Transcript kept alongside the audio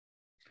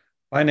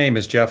My name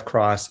is Jeff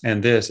Cross,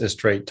 and this is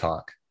Straight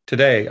Talk.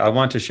 Today, I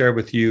want to share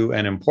with you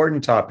an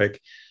important topic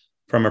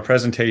from a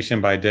presentation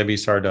by Debbie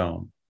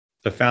Sardone,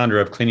 the founder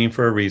of Cleaning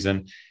for a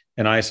Reason,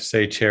 an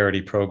ISSA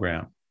Charity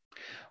program.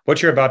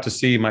 What you're about to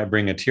see might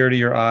bring a tear to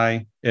your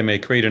eye. It may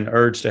create an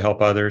urge to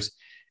help others.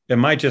 It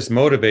might just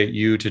motivate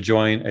you to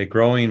join a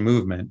growing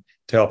movement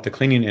to help the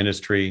cleaning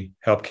industry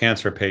help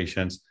cancer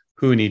patients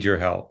who need your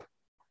help.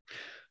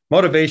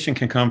 Motivation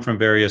can come from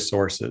various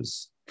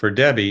sources. For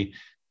Debbie,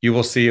 you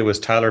will see it was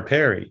Tyler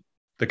Perry,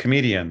 the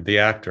comedian, the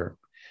actor.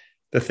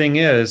 The thing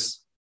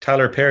is,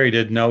 Tyler Perry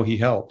didn't know he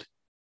helped,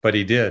 but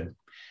he did.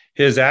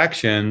 His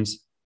actions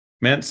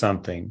meant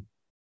something.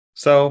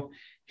 So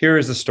here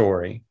is the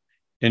story.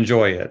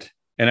 Enjoy it.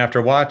 And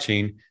after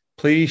watching,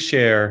 please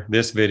share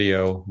this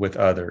video with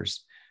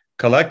others.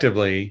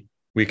 Collectively,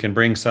 we can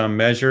bring some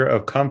measure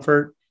of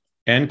comfort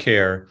and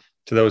care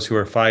to those who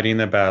are fighting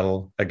the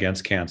battle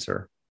against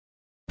cancer.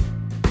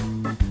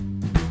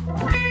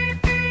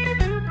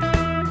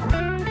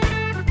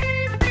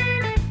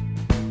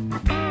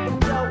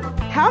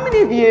 How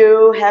many of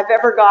you have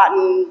ever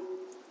gotten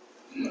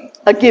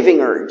a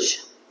giving urge?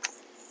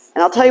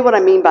 And I'll tell you what I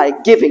mean by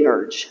a giving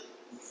urge.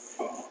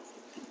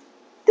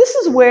 This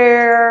is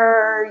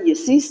where you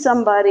see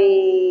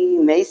somebody,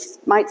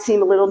 might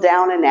seem a little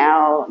down and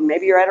out.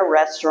 Maybe you're at a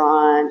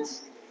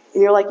restaurant,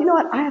 and you're like, you know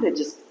what, I had to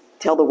just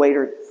tell the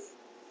waiter,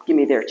 give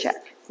me their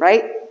check,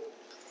 right?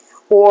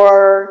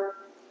 Or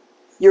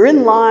you're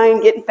in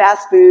line getting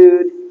fast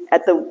food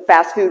at the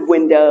fast food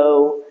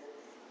window,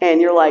 and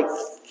you're like,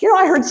 you know,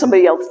 I heard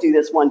somebody else do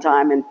this one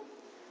time, and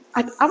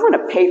I want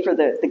to pay for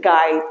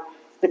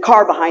the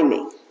car behind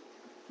me,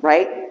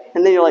 right?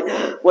 And then you're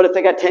like, what if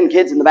they got 10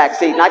 kids in the back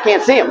seat and I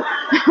can't see them,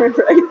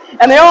 right?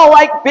 And they all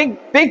like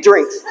big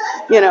drinks,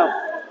 you know?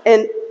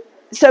 And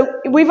so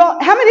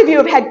how many of you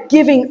have had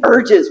giving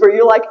urges where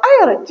you're like, I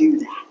ought to do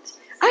that.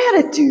 I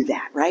ought to do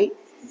that, right?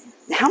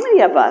 How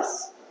many of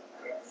us,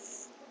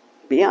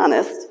 be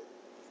honest,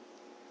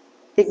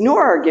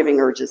 ignore our giving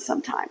urges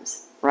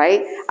sometimes?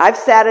 Right? I've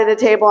sat at a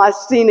table, I've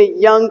seen a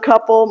young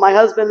couple, my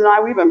husband and I,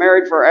 we've been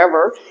married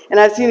forever, and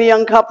I've seen a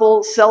young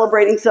couple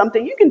celebrating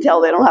something. You can tell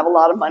they don't have a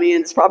lot of money,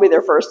 and it's probably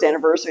their first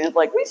anniversary, and it's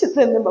like, we should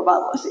send them a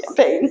bottle of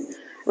champagne,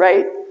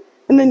 right?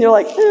 And then you're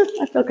like,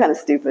 I feel kind of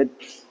stupid,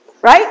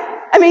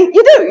 right? I mean,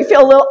 you do. You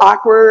feel a little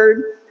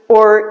awkward,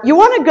 or you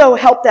want to go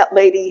help that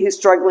lady who's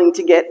struggling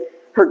to get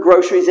her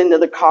groceries into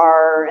the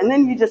car, and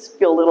then you just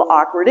feel a little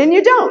awkward, and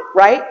you don't,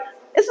 right?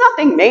 It's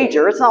nothing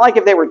major. It's not like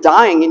if they were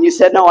dying and you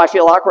said, no, I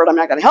feel awkward, I'm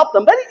not going to help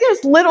them. But it's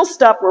just little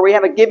stuff where we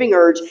have a giving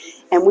urge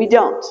and we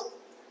don't.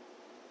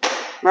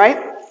 Right?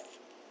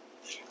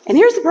 And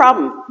here's the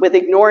problem with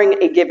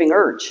ignoring a giving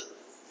urge.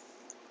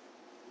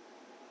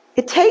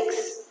 It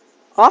takes,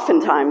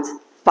 oftentimes,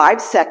 5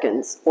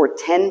 seconds or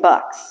 $10.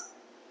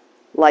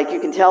 Like you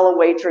can tell a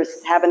waitress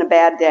is having a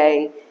bad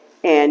day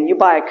and you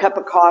buy a cup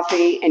of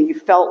coffee and you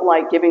felt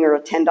like giving her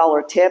a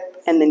 $10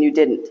 tip and then you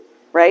didn't.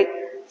 Right?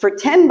 For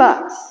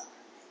 $10,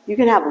 you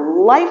can have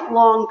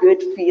lifelong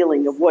good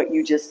feeling of what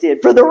you just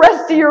did for the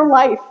rest of your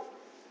life.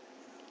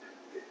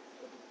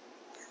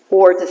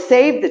 Or to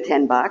save the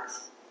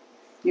 $10,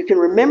 you can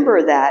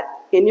remember that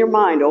in your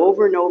mind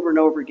over and over and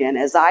over again,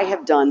 as I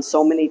have done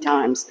so many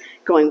times,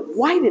 going,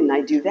 why didn't I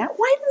do that?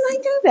 Why didn't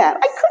I do that?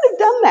 I could have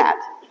done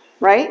that,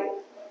 right?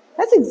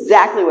 That's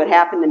exactly what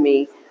happened to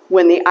me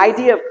when the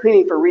idea of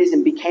cleaning for a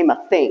reason became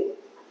a thing.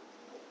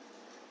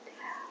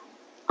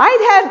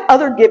 I'd had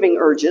other giving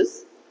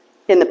urges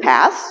in the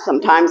past.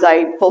 Sometimes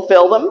I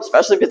fulfill them,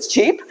 especially if it's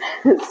cheap.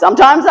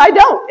 Sometimes I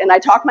don't, and I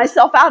talk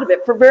myself out of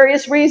it for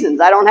various reasons.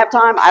 I don't have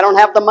time, I don't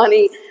have the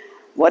money,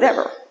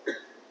 whatever.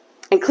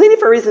 And Cleaning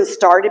for a Reason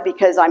started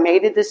because I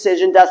made a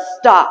decision to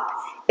stop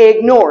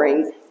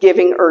ignoring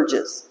giving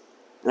urges.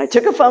 And I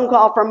took a phone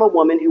call from a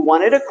woman who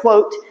wanted a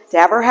quote to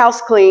have her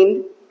house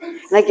cleaned,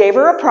 and I gave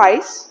her a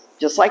price,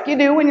 just like you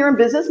do when you're in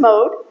business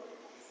mode.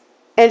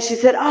 And she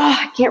said,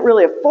 I can't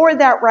really afford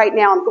that right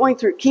now. I'm going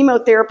through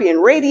chemotherapy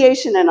and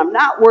radiation and I'm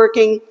not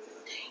working.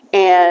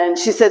 And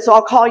she said, so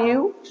I'll call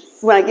you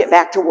when I get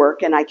back to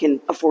work and I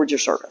can afford your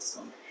service.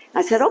 And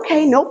I said,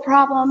 okay, no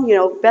problem. You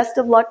know, best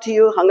of luck to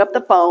you. Hung up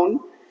the phone.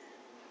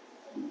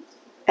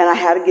 And I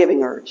had a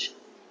giving urge.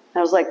 And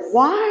I was like,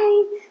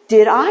 why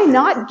did I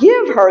not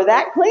give her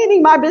that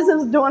cleaning? My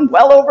business is doing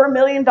well over $1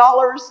 million.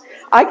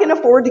 I can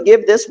afford to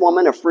give this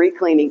woman a free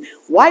cleaning.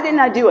 Why didn't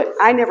I do it?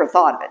 I never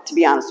thought of it, to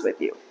be honest with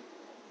you.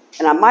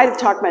 And I might have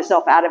talked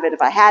myself out of it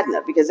if I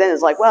hadn't, because then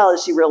it's like, well,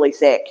 is she really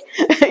sick?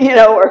 You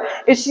know, or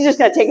is she just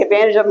going to take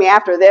advantage of me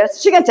after this?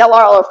 Is she going to tell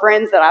all her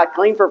friends that I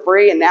clean for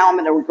free and now I'm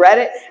going to regret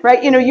it?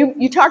 Right? You know,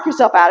 you talk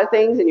yourself out of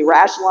things and you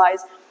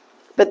rationalize.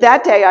 But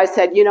that day I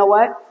said, you know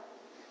what?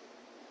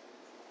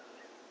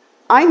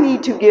 I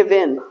need to give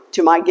in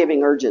to my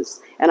giving urges.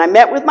 And I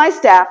met with my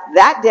staff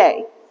that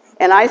day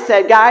and I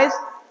said, guys,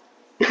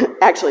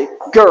 actually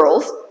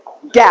girls,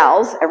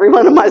 gals, every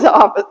one of my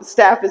office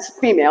staff is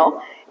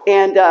female.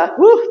 And,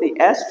 the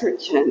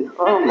estrogen,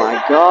 oh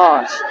my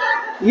gosh.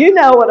 You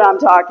know what I'm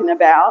talking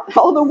about.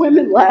 All the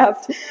women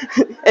laughed.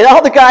 And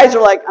all the guys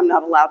are like, I'm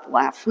not allowed to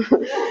laugh.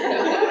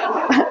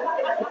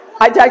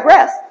 I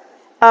digress.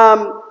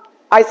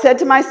 I said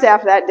to my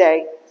staff that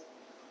day,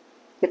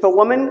 if a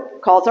woman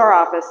calls our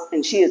office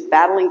and she is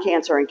battling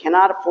cancer and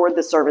cannot afford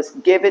the service,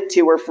 give it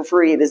to her for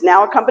free. It is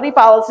now a company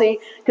policy,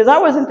 because I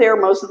wasn't there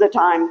most of the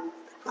time.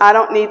 I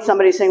don't need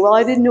somebody saying, well,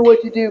 I didn't know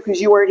what to do because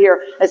you weren't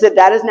here. I said,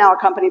 that is now a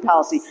company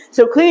policy.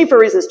 So Cleaning for a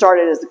Reason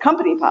started as a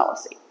company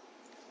policy,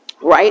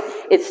 right?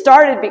 It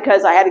started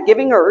because I had a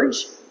giving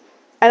urge,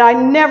 and I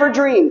never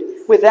dreamed.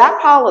 With that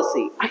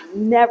policy, I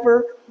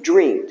never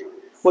dreamed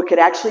what could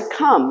actually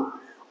come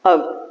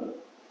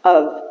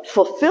of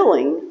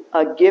fulfilling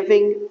a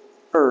giving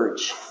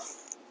urge.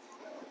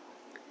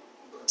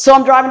 So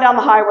I'm driving down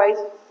the highway,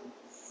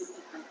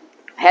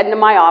 heading to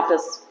my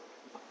office,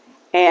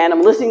 and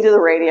I'm listening to the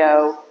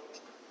radio,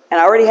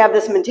 and I already have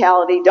this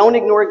mentality, don't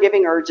ignore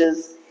giving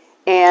urges.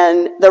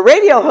 And the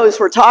radio hosts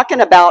were talking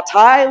about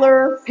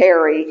Tyler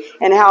Perry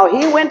and how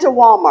he went to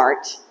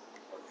Walmart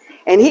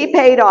and he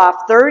paid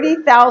off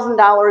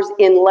 $30,000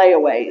 in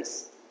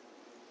layaways.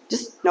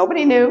 Just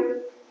nobody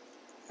knew.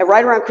 And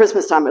right around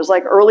Christmas time, it was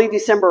like early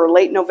December or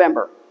late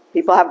November.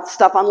 People have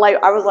stuff on lay.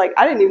 I was like,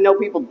 I didn't even know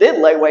people did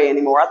layaway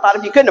anymore. I thought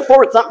if you couldn't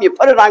afford something, you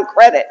put it on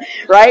credit,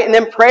 right? And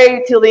then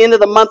pray till the end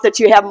of the month that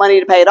you have money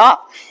to pay it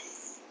off.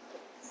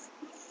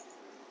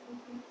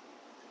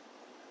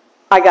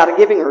 I got a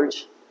giving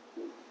urge.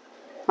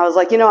 I was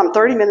like, I'm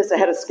 30 minutes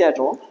ahead of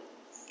schedule.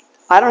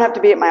 I don't have to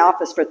be at my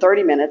office for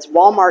 30 minutes.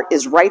 Walmart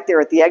is right there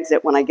at the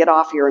exit when I get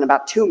off here in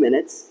about 2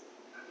 minutes.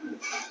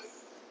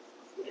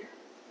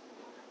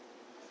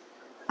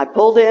 I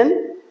pulled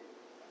in.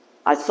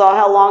 I saw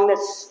how long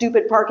this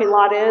stupid parking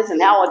lot is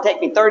and how it would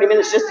take me 30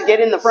 minutes just to get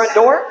in the front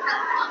door.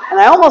 And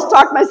I almost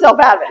talked myself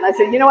out of it. And I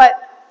said, you know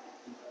what?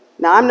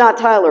 Now, I'm not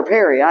Tyler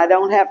Perry. I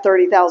don't have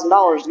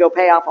 $30,000 to go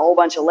pay off a whole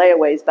bunch of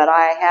layaways, but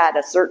I had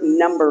a certain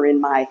number in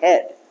my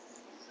head.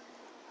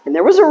 And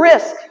there was a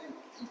risk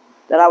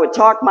that I would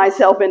talk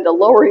myself into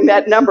lowering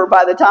that number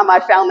by the time I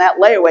found that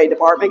layaway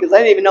department, because I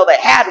didn't even know they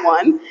had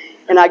one.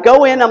 And I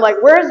go in, I'm like,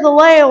 where's the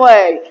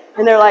layaway?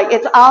 And they're like,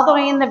 it's all the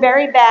way in the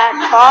very back,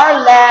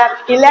 far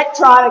left,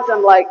 electronics.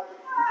 I'm like,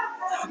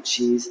 oh,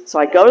 geez. So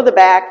I go to the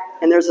back,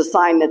 and there's a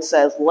sign that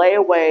says,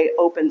 layaway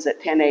opens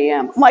at 10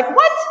 a.m. I'm like,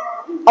 what?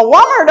 A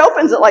Walmart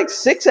opens at like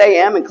 6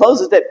 a.m. and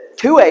closes at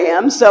 2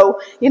 a.m.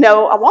 So, a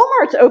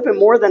Walmart's open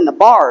more than the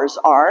bars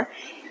are.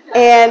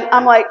 And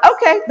I'm like,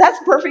 okay,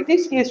 that's a perfect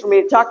excuse for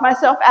me to talk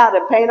myself out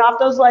of paying off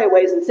those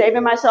layaways and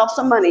saving myself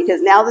some money,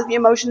 because now that the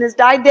emotion has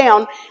died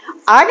down,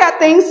 I got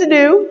things to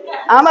do.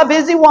 I'm a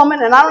busy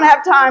woman, and I don't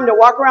have time to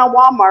walk around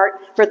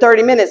Walmart for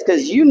 30 minutes,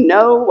 because you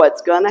know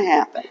what's going to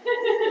happen.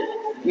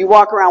 You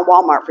walk around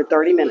Walmart for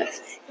 30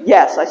 minutes.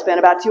 Yes, I spent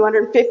about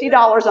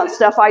 $250 on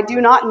stuff I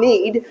do not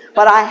need,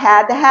 but I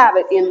had to have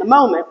it in the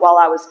moment while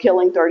I was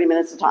killing 30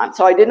 minutes of time.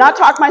 So I did not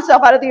talk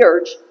myself out of the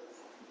urge.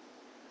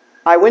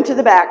 I went to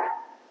the back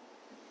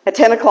at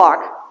 10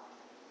 o'clock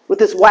with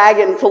this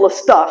wagon full of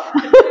stuff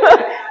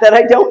that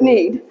I don't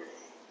need.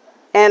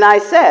 And I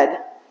said,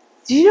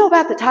 do you know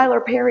about the Tyler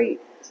Perry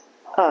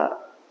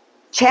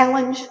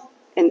challenge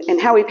and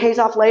how he pays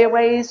off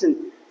layaways? And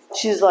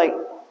she's like,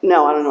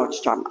 no, I don't know what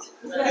you're talking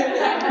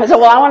about. I said,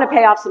 well, I want to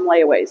pay off some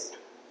layaways.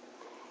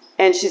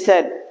 And she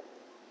said,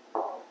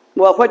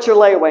 well, what's your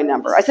layaway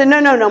number? I said, no,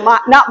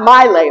 not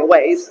my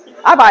layaways.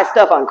 I buy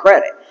stuff on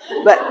credit.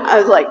 But I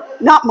was like,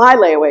 not my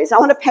layaways. I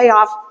want to pay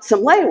off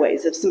some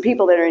layaways of some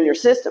people that are in your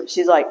system.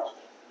 She's like,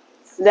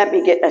 let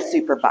me get a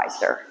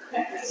supervisor.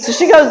 So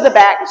she goes to the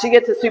back, and she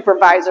gets a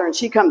supervisor, and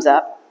she comes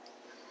up.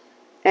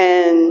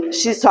 And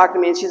she's talking to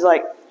me, and she's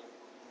like,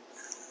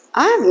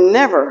 I've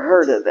never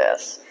heard of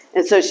this.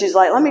 And so she's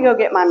like, let me go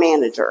get my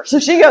manager. So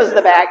she goes to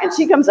the back, and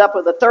she comes up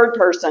with a third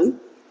person.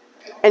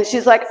 And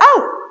she's like,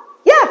 oh,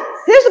 yeah,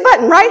 there's a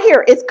button right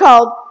here. It's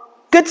called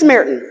Good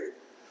Samaritan.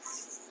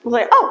 I was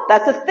like, oh,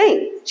 that's a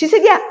thing. She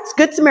said, yeah, it's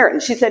Good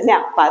Samaritan. She said,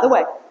 now, by the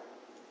way,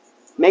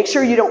 make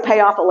sure you don't pay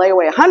off a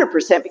layaway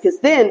 100%, because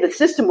then the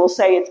system will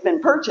say it's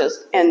been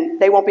purchased and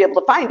they won't be able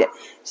to find it.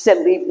 She said,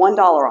 leave $1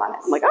 on it.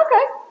 I'm like, okay.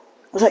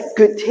 I was like,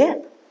 good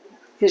tip.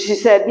 Because she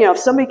said, if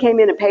somebody came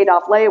in and paid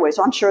off layaway,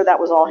 so I'm sure that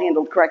was all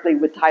handled correctly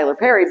with Tyler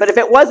Perry, but if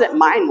it wasn't,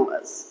 mine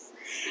was.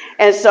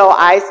 And so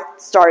I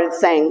started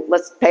saying,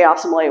 let's pay off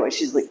some layaway.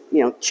 She's like,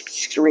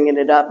 ringing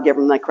it up, give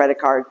them my credit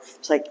card.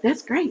 She's like,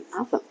 that's great,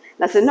 awesome.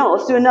 And I said, no,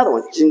 let's do another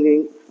one.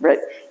 But,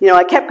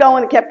 I kept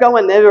going.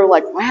 And they were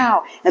like,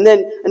 wow. And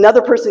then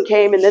another person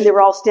came, and then they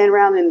were all standing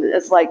around, and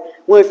it's like,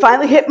 when we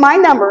finally hit my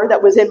number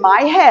that was in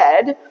my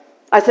head,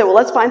 I said, well,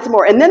 let's find some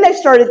more. And then they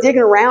started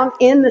digging around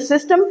in the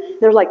system.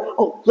 They're like,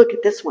 oh, look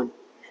at this one.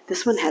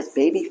 This one has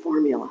baby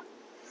formula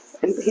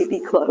and baby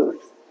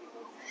clothes.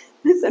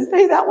 I said,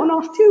 pay that one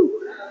off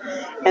too.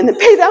 And then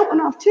pay that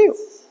one off too.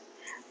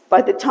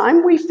 By the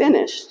time we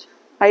finished,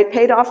 I had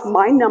paid off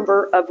my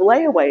number of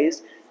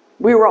layaways.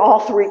 We were all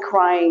three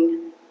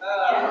crying.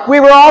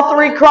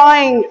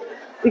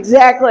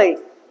 Exactly.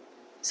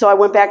 So I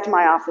went back to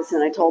my office,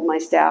 and I told my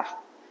staff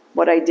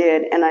what I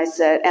did. And I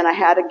said, and I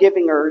had a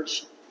giving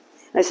urge.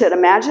 I said,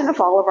 imagine if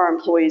all of our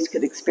employees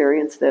could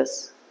experience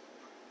this.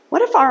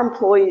 What if our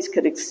employees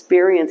could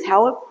experience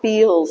how it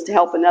feels to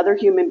help another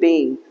human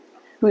being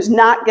who's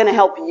not going to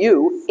help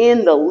you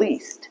in the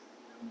least?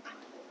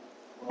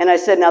 And I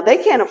said, now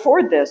they can't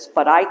afford this,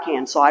 but I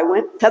can. So I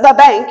went to the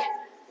bank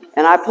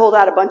and I pulled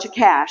out a bunch of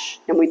cash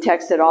and we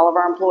texted all of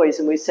our employees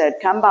and we said,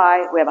 come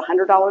by, we have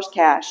 $100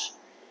 cash.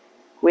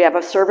 We have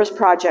a service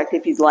project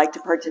if you'd like to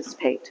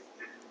participate.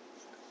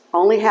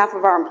 Only half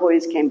of our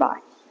employees came by.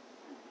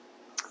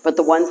 But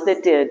the ones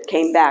that did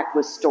came back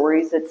with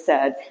stories that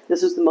said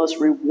this was the most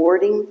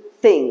rewarding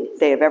thing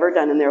they have ever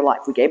done in their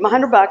life. We gave them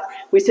 $100.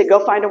 We said,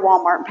 go find a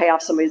Walmart and pay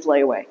off somebody's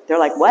layaway. They're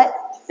like, what?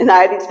 And I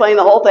had to explain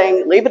the whole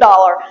thing, leave $1,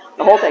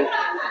 the whole thing.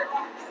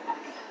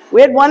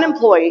 We had one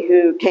employee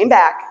who came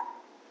back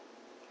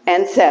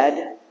and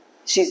said,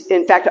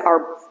 in fact,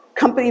 our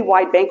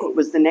company-wide banquet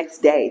was the next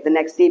day, the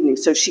next evening.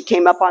 So she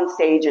came up on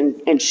stage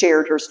and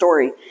shared her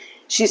story.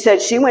 She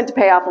said she went to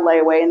pay off a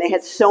layaway, and they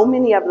had so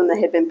many of them that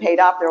had been paid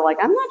off. They're like,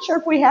 I'm not sure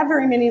if we have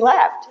very many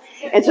left.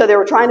 And so they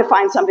were trying to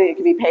find somebody that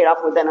could be paid off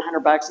within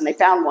 $100, and they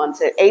found one,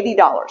 said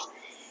 $80.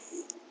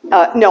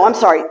 No, I'm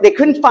sorry. They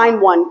couldn't find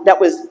one that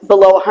was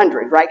below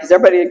 100, right? Because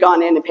everybody had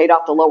gone in and paid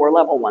off the lower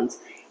level ones.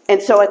 And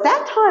so at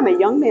that time, a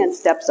young man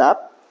steps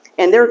up,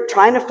 and they're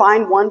trying to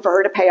find one for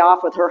her to pay off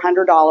with her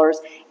 $100.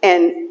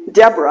 And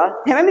Deborah,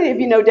 how many of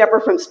you know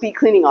Deborah from Speed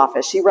Cleaning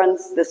Office? She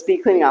runs the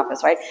Speed Cleaning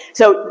Office, right?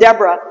 So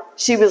Deborah,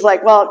 she was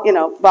like, well, you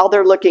know, while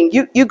they're looking,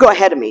 you go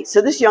ahead of me.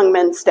 So this young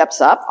man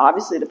steps up,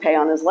 obviously to pay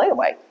on his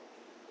layaway.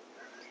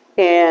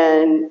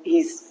 And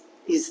he's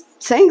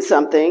saying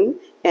something,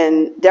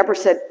 and Deborah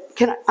said,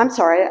 I'm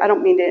sorry, I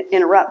don't mean to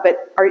interrupt,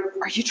 but are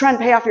you trying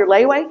to pay off your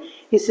layaway?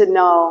 He said,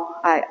 no,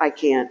 I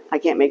can't. I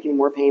can't make any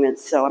more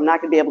payments, so I'm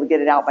not going to be able to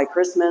get it out by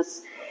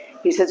Christmas.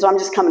 He said, so I'm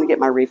just coming to get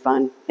my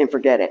refund and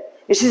forget it.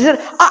 And she said,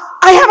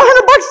 I have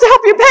 $100 to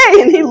help you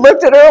pay. And he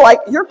looked at her like,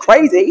 you're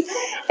crazy.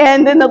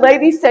 And then the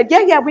lady said,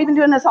 yeah, we've been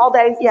doing this all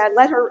day. Yeah,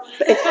 let her.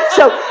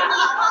 So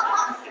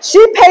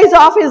she pays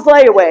off his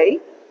layaway.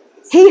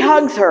 He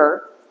hugs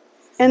her.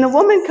 And the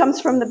woman comes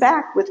from the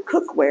back with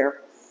cookware.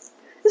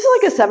 This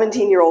is like a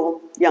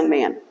 17-year-old young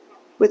man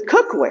with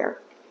cookware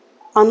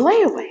on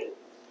layaway.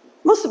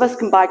 Most of us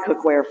can buy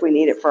cookware if we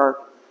need it for our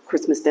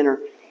Christmas dinner.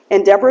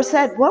 And Deborah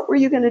said, what were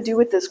you going to do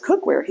with this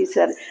cookware? He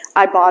said,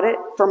 I bought it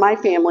for my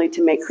family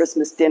to make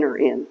Christmas dinner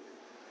in.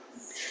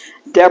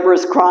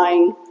 Deborah's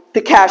crying.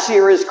 The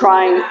cashier is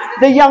crying.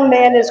 The young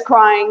man is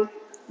crying.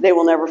 They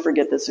will never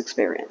forget this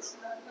experience.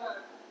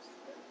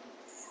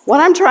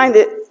 What I'm trying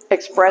to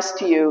express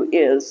to you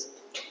is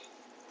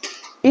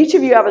each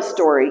of you have a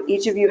story.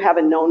 Each of you have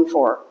a known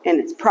for. And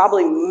it's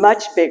probably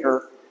much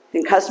bigger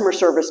than customer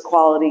service,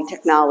 quality,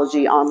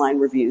 technology, online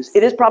reviews.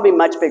 It is probably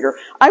much bigger.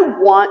 I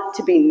want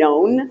to be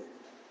known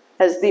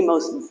as the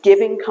most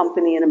giving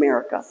company in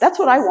America. That's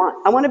what I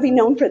want. I want to be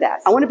known for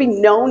that. I want to be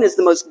known as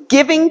the most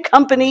giving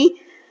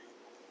company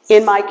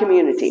in my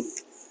community.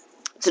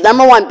 So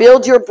number one,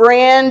 build your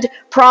brand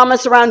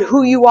promise around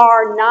who you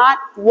are, not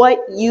what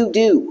you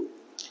do.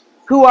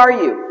 Who are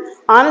you?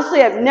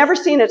 Honestly, I've never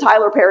seen a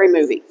Tyler Perry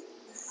movie.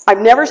 I've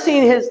never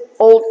seen his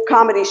old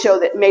comedy show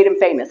that made him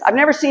famous. I've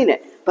never seen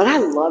it. But I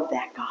love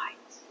that guy.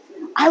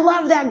 I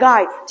love that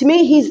guy. To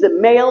me, he's the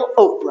male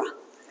Oprah.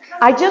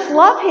 I just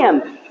love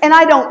him. And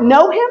I don't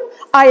know him.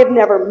 I have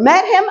never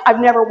met him. I've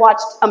never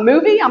watched a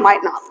movie. I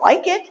might not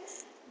like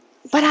it.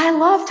 But I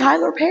love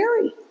Tyler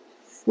Perry.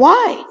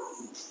 Why?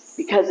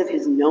 Because of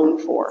his known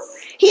for.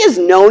 He is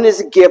known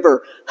as a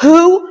giver.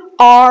 Who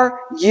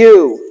are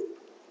you?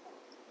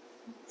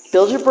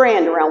 Build your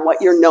brand around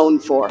what you're known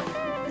for.